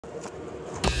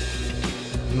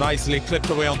Nicely clipped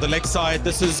away on the leg side.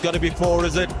 This is going to be 4,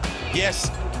 is it? Yes.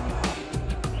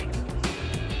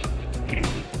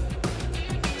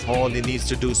 All he needs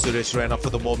to do, Suresh Raina, for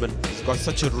the moment. He's got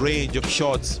such a range of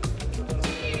shots.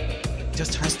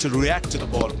 Just has to react to the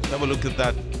ball. Have a look at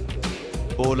that.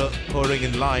 Bowler pouring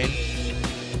in line.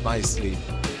 Nicely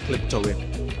clipped away.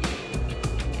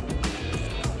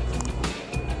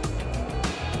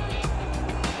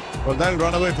 Well, they'll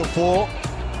run away for 4.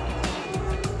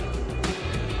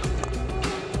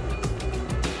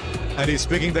 And he's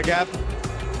picking the gap.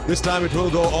 This time it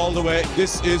will go all the way.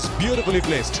 This is beautifully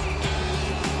placed.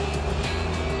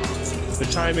 The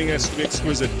timing has to be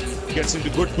exquisite. Gets into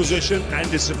good position,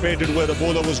 anticipated where the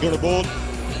bowler was going to bowl,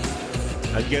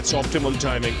 and gets optimal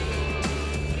timing.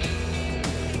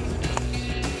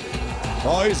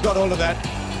 Oh, he's got hold of that.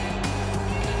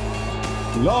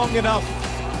 Long enough.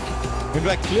 In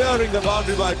fact, clearing the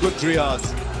boundary by a good 3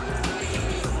 yards.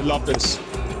 Love this.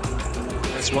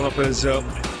 That's one of his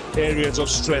areas of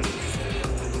strength.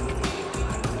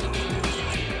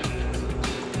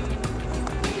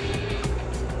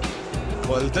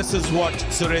 Well, this is what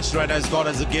Suresh Raina has got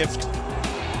as a gift.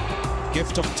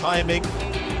 Gift of timing,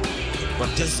 but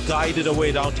just guided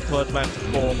away down to third man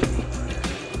for 4.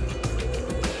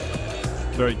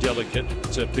 Very delicate.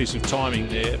 It's a piece of timing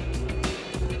there.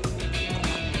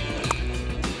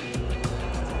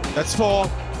 That's 4.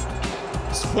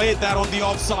 He's played that on the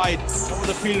offside. Over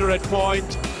the fielder at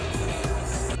point.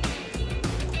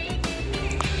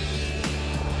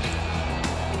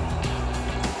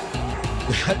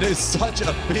 That is such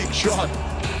a big shot.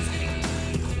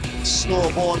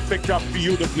 Slow ball picked up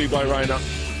beautifully by Raina.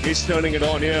 He's turning it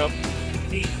on here.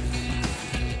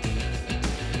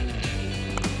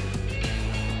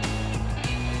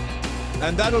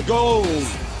 And that'll go.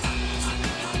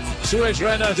 Suresh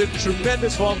Raina did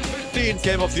tremendous form. 15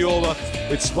 came off the over.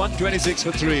 It's 126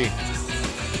 for 3.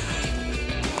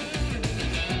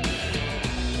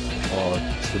 Oh,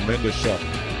 tremendous shot.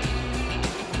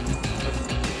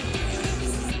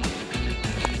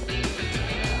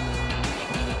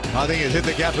 I think he's hit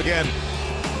the gap again.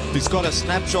 He's got a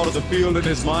snapshot of the field in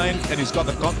his mind, and he's got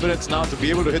the confidence now to be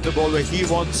able to hit the ball where he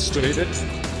wants to hit it.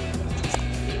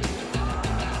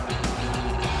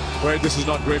 Right, this is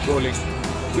not great bowling.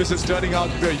 This is turning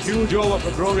out to be a huge over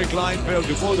for Rory Kleinfeld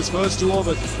to bowl his first 2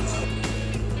 overs.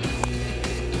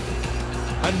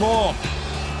 And more.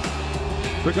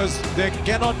 Because there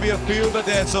cannot be a fielder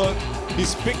there, so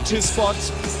he's picked his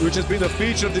spots, which has been a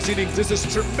feature of this innings. This is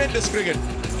tremendous cricket.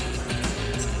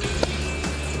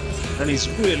 And he's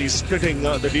really splitting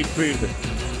the deep field.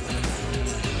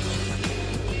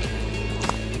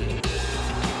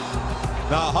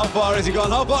 Now, how far has he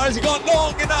gone? How far has he gone?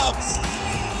 Long enough!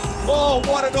 Oh,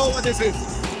 what an over this is!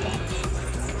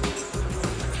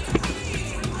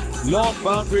 Long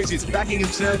boundaries, he's backing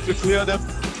himself to clear them.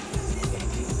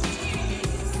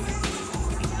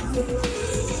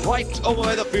 Right over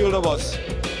where the fielder was.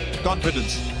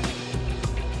 Confidence.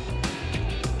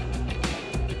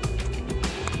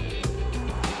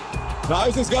 Now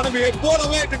this is going to be it. What a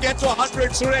way to get to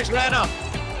 100, Suresh Raina.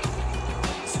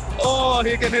 Oh,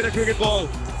 he can hit a cricket ball.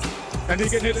 And he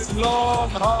can hit it long,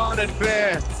 hard and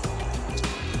fair.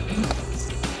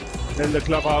 In the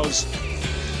clubhouse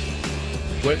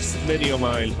with many a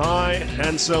mile. High,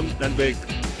 handsome and big.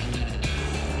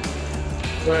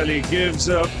 Well, he gives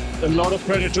a lot of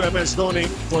credit to MS Dhoni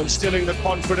for instilling the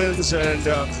confidence and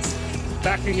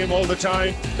backing him all the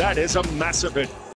time. That is a massive hit.